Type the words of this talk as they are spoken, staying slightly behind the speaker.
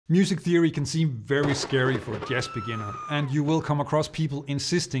Music theory can seem very scary for a jazz beginner, and you will come across people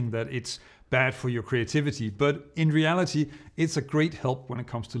insisting that it's bad for your creativity, but in reality, it's a great help when it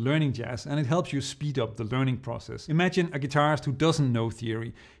comes to learning jazz, and it helps you speed up the learning process. Imagine a guitarist who doesn't know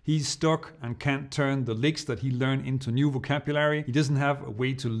theory. He's stuck and can't turn the licks that he learned into new vocabulary. He doesn't have a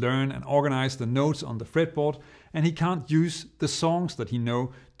way to learn and organize the notes on the fretboard, and he can't use the songs that he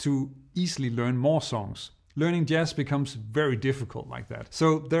knows to easily learn more songs. Learning jazz becomes very difficult like that.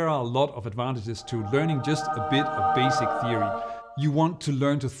 So there are a lot of advantages to learning just a bit of basic theory. You want to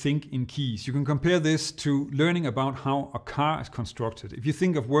learn to think in keys. You can compare this to learning about how a car is constructed. If you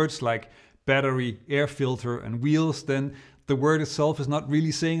think of words like battery, air filter, and wheels, then the word itself is not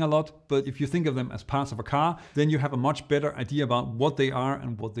really saying a lot, but if you think of them as parts of a car, then you have a much better idea about what they are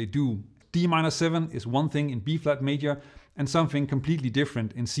and what they do. D-7 is one thing in B-flat major, and something completely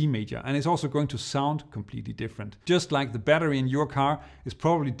different in C major, and it's also going to sound completely different. Just like the battery in your car is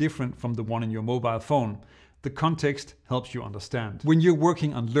probably different from the one in your mobile phone. The context helps you understand. When you're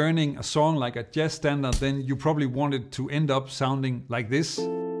working on learning a song like a jazz standard, then you probably want it to end up sounding like this.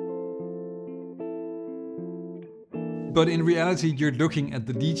 But in reality, you're looking at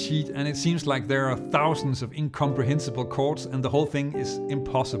the lead sheet and it seems like there are thousands of incomprehensible chords and the whole thing is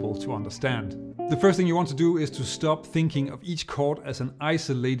impossible to understand. The first thing you want to do is to stop thinking of each chord as an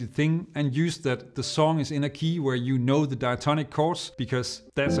isolated thing and use that the song is in a key where you know the diatonic chords, because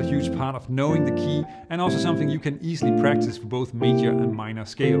that's a huge part of knowing the key and also something you can easily practice for both major and minor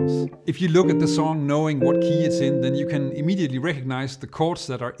scales. If you look at the song knowing what key it's in, then you can immediately recognize the chords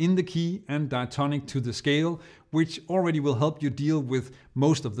that are in the key and diatonic to the scale, which already will help you deal with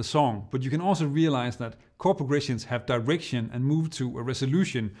most of the song. But you can also realize that chord progressions have direction and move to a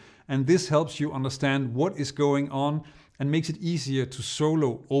resolution, and this helps you understand what is going on and makes it easier to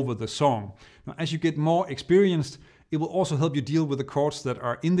solo over the song. Now, as you get more experienced, it will also help you deal with the chords that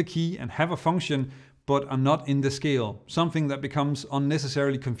are in the key and have a function but are not in the scale, something that becomes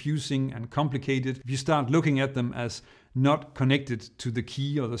unnecessarily confusing and complicated if you start looking at them as not connected to the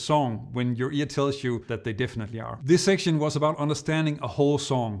key or the song when your ear tells you that they definitely are. This section was about understanding a whole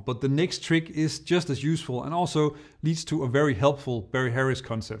song, but the next trick is just as useful and also leads to a very helpful Barry Harris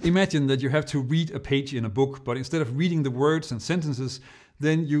concept. Imagine that you have to read a page in a book, but instead of reading the words and sentences,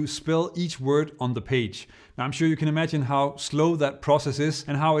 then you spell each word on the page. Now, I'm sure you can imagine how slow that process is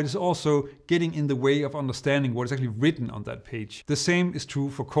and how it is also getting in the way of understanding what is actually written on that page. The same is true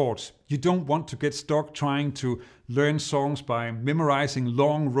for chords. You don't want to get stuck trying to learn songs by memorizing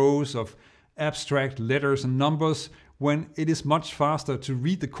long rows of abstract letters and numbers when it is much faster to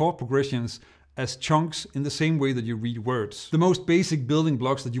read the chord progressions as chunks in the same way that you read words. The most basic building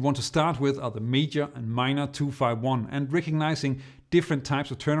blocks that you want to start with are the major and minor 2-5-1, and recognizing different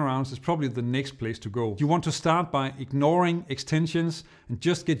types of turnarounds is probably the next place to go. You want to start by ignoring extensions and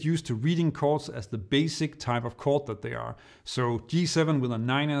just get used to reading chords as the basic type of chord that they are. So G7 with a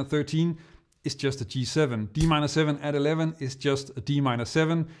 9 and a 13 is just a G7. D-7 at 11 is just a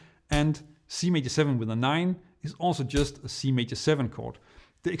D-7, and C major 7 with a 9 is also just a C major 7 chord.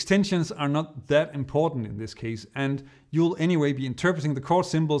 The extensions are not that important in this case, and you'll anyway be interpreting the chord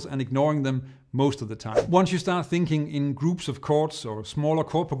symbols and ignoring them most of the time. Once you start thinking in groups of chords or smaller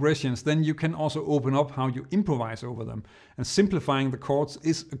chord progressions, then you can also open up how you improvise over them. And simplifying the chords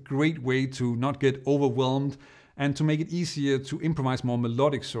is a great way to not get overwhelmed and to make it easier to improvise more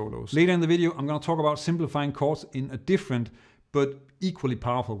melodic solos. Later in the video, I'm going to talk about simplifying chords in a different but equally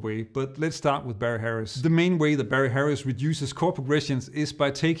powerful way. But let's start with Barry Harris. The main way that Barry Harris reduces chord progressions is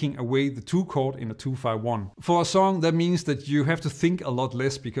by taking away the 2 chord in a 2-5-1. For a song, that means that you have to think a lot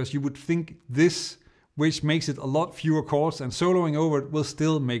less, because you would think this, which makes it a lot fewer chords, and soloing over it will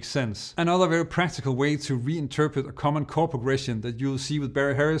still make sense. Another very practical way to reinterpret a common chord progression that you'll see with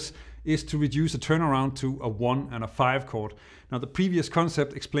Barry Harris is to reduce the turnaround to a 1 and a 5 chord. Now, the previous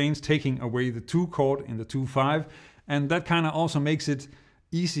concept explains taking away the 2 chord in the 2-5, and that kind of also makes it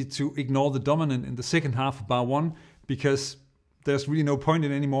easy to ignore the dominant in the second half of bar 1, because there's really no point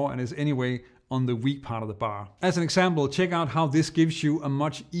in it anymore and is anyway on the weak part of the bar. As an example, check out how this gives you a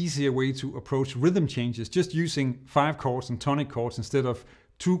much easier way to approach rhythm changes. Just using 5 chords and tonic chords instead of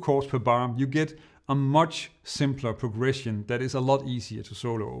 2 chords per bar, you get a much simpler progression that is a lot easier to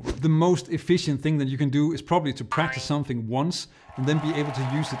solo over. The most efficient thing that you can do is probably to practice something once and then be able to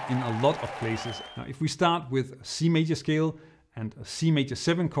use it in a lot of places. Now, if we start with a C major scale and a C major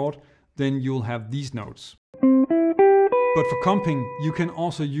 7 chord, then you'll have these notes. But for comping, you can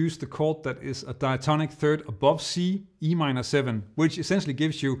also use the chord that is a diatonic third above C, E-7, which essentially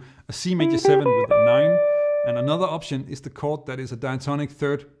gives you a C major 7 with a 9, And another option is the chord that is a diatonic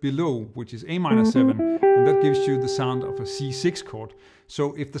third below, which is A minor 7, and that gives you the sound of a C6 chord.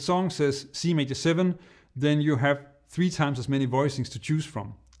 So if the song says C major 7, then you have 3 times as many voicings to choose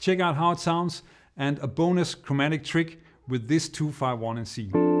from. Check out how it sounds, and a bonus chromatic trick with this 2-5-1 in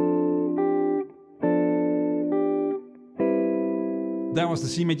C. That was the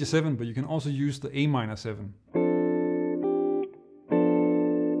C major 7, but you can also use the A minor 7.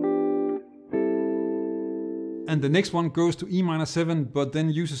 And the next one goes to E minor 7, but then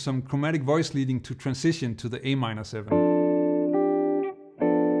uses some chromatic voice leading to transition to the A minor 7.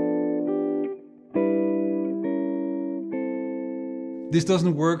 This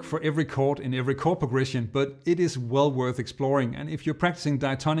doesn't work for every chord in every chord progression, but it is well worth exploring. And if you're practicing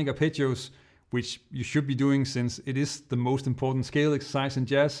diatonic arpeggios, which you should be doing since it is the most important scale exercise in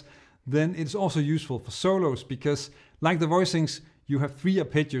jazz, then it's also useful for solos because, like the voicings, you have 3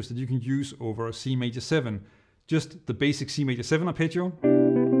 arpeggios that you can use over a C major 7. Just the basic C major 7 arpeggio,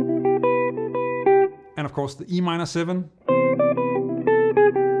 and of course the E minor 7,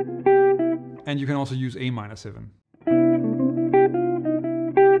 and you can also use A minor 7.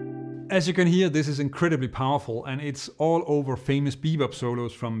 As you can hear, this is incredibly powerful, and it's all over famous bebop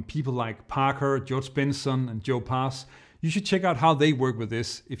solos from people like Parker, George Benson and Joe Pass. You should check out how they work with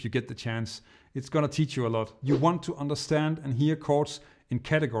this if you get the chance. It's gonna teach you a lot. You want to understand and hear chords in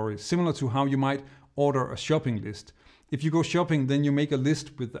categories, similar to how you might order a shopping list. If you go shopping, then you make a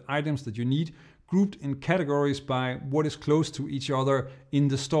list with the items that you need, grouped in categories by what is close to each other in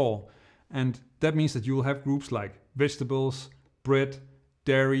the store. And that means that you will have groups like vegetables, bread,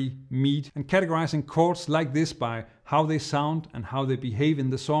 dairy, meat, and categorizing chords like this by how they sound and how they behave in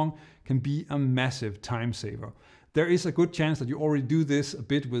the song can be a massive time saver. There is a good chance that you already do this a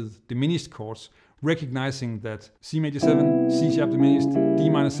bit with diminished chords, recognizing that C major 7, C sharp diminished, D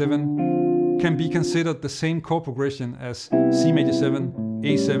minor 7 can be considered the same chord progression as C major 7,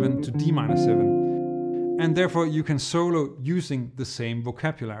 A7 to D minor 7. And therefore you can solo using the same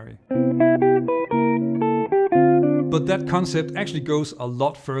vocabulary. But that concept actually goes a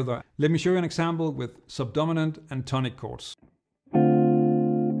lot further. Let me show you an example with subdominant and tonic chords.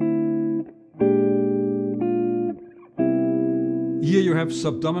 Here you have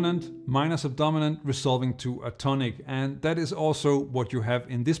subdominant, minor subdominant resolving to a tonic, and that is also what you have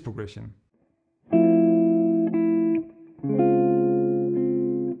in this progression.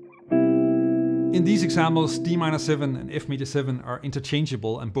 In these examples, D minor 7 and F major 7 are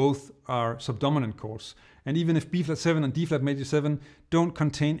interchangeable and both are subdominant chords. And even if B flat 7 and D flat major 7 don't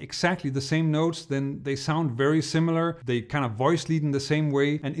contain exactly the same notes, then they sound very similar. They kind of voice lead in the same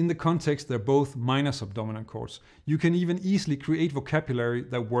way, and in the context they're both minor subdominant chords. You can even easily create vocabulary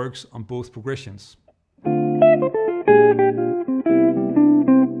that works on both progressions.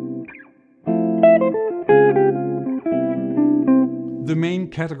 The main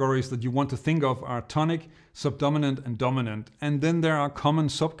categories that you want to think of are tonic, subdominant and dominant, and then there are common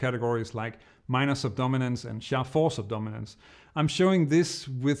subcategories like minor subdominants and sharp 4 subdominants. I'm showing this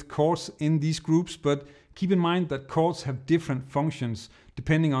with chords in these groups, but keep in mind that chords have different functions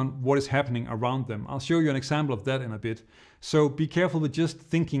depending on what is happening around them. I'll show you an example of that in a bit. So be careful with just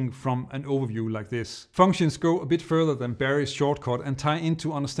thinking from an overview like this. Functions go a bit further than Barry's shortcut and tie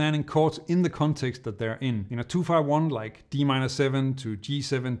into understanding chords in the context that they're in. In a 2-5-1 like D minor 7 to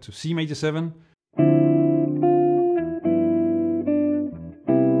G7 to C major 7,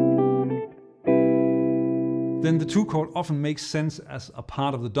 then the 2 chord often makes sense as a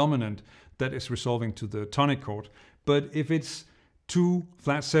part of the dominant that is resolving to the tonic chord. But if it's 2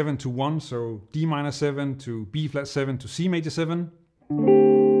 flat 7 to 1, so D minor 7 to B flat 7 to C major 7,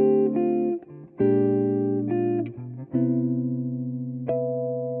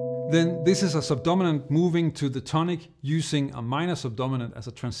 then this is a subdominant moving to the tonic using a minor subdominant as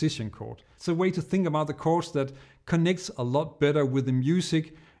a transition chord. It's a way to think about the chords that connects a lot better with the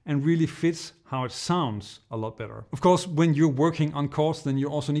music and really fits how it sounds a lot better. Of course, when you're working on chords, then you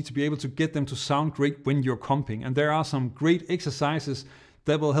also need to be able to get them to sound great when you're comping. And there are some great exercises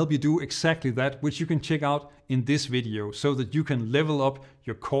that will help you do exactly that, which you can check out in this video so that you can level up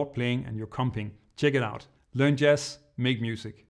your chord playing and your comping. Check it out. Learn jazz, make music.